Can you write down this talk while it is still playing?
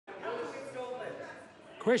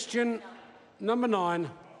Question number 9,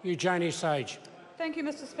 Eugenie Sage. Thank you,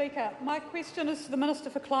 Mr Speaker. My question is to the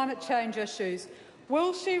Minister for Climate Change Issues.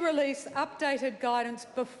 Will she release updated guidance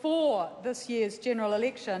before this year's general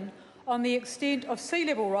election on the extent of sea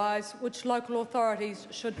level rise which local authorities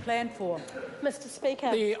should plan for? Mr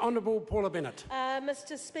Speaker. The Honourable Paula Bennett.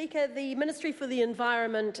 Mr Speaker, the Ministry for the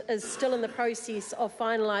Environment is still in the process of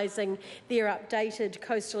finalising their updated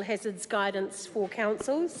coastal hazards guidance for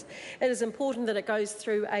councils. It is important that it goes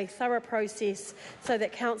through a thorough process so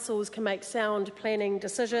that councils can make sound planning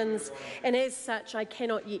decisions, and as such I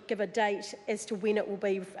cannot yet give a date as to when it will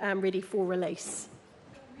be ready for release.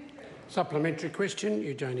 Supplementary question,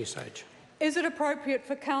 Eugenie Sage. Is it appropriate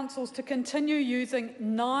for councils to continue using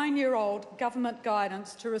 9-year-old government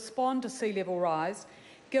guidance to respond to sea level rise,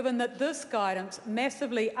 given that this guidance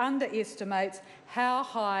massively underestimates how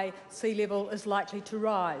high sea level is likely to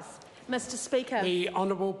rise? Mr Speaker. The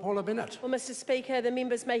Honourable Paula Bennett. Well, Mr Speaker, the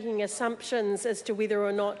member's making assumptions as to whether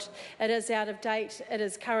or not it is out of date. It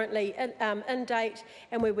is currently in date,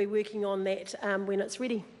 and we'll be working on that when it's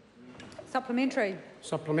ready. Supplementary.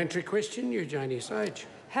 Supplementary question, Eugenie Sage.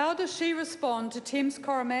 How does she respond to Thames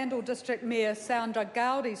Coromandel District Mayor Sandra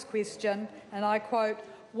Gowdy's question, and I quote,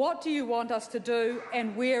 "What do you want us to do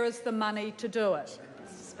and where is the money to do it?"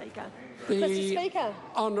 Mr Speaker. The Mr Speaker.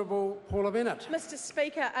 Honourable Paula Bennett. Mr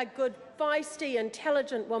Speaker, a good, feisty,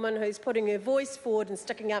 intelligent woman who's putting her voice forward and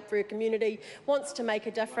sticking up for her community, wants to make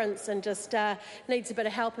a difference and just needs a bit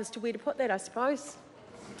of help as to where to put that, I suppose.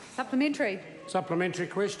 Supplementary. Supplementary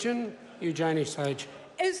question, Eugenie Sage.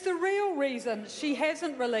 Is the real reason she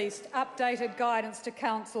hasn't released updated guidance to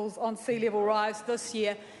councils on sea level rise this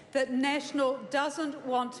year that National doesn't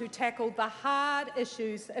want to tackle the hard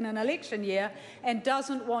issues in an election year and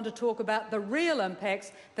doesn't want to talk about the real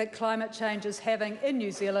impacts that climate change is having in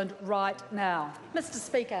New Zealand right now? Mr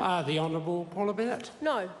Speaker. The Honourable Paula Bennett.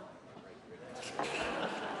 No.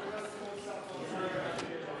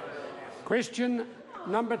 Question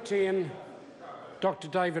number 10, Dr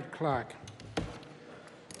David Clark.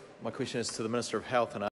 My question is to the Minister of Health and